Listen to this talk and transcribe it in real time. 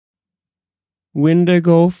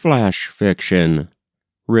Windigo Flash Fiction,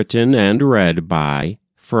 written and read by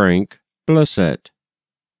Frank Blissett.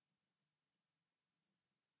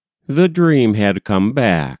 The dream had come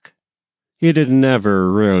back. It had never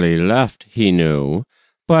really left, he knew,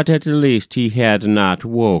 but at least he had not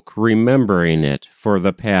woke remembering it for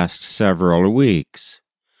the past several weeks.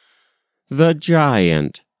 The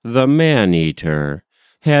giant, the man-eater,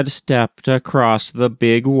 had stepped across the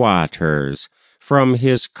big waters, from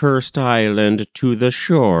his cursed island to the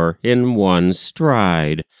shore in one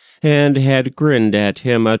stride, and had grinned at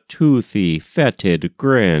him a toothy, fetid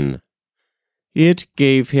grin. It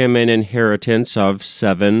gave him an inheritance of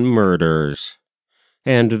 7 murders.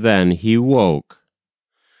 And then he woke.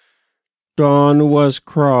 Dawn was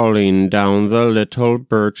crawling down the little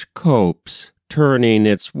birch copse, turning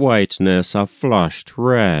its whiteness a flushed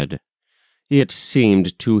red. It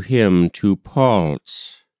seemed to him to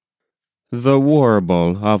pulse. The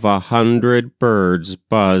warble of 100 birds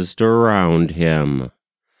buzzed around him.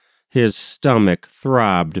 His stomach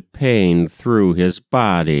throbbed pain through his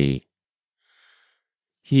body.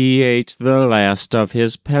 He ate the last of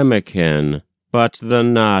his pemmican, but the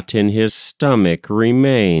knot in his stomach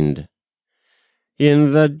remained.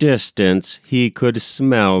 In the distance he could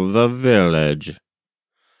smell the village.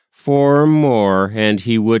 4 more and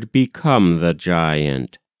he would become the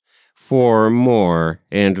giant. 4 more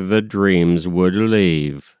and the dreams would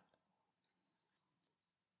leave.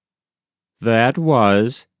 That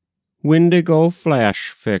was Windigo Flash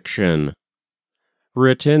Fiction,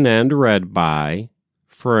 written and read by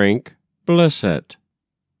Frank Blissett.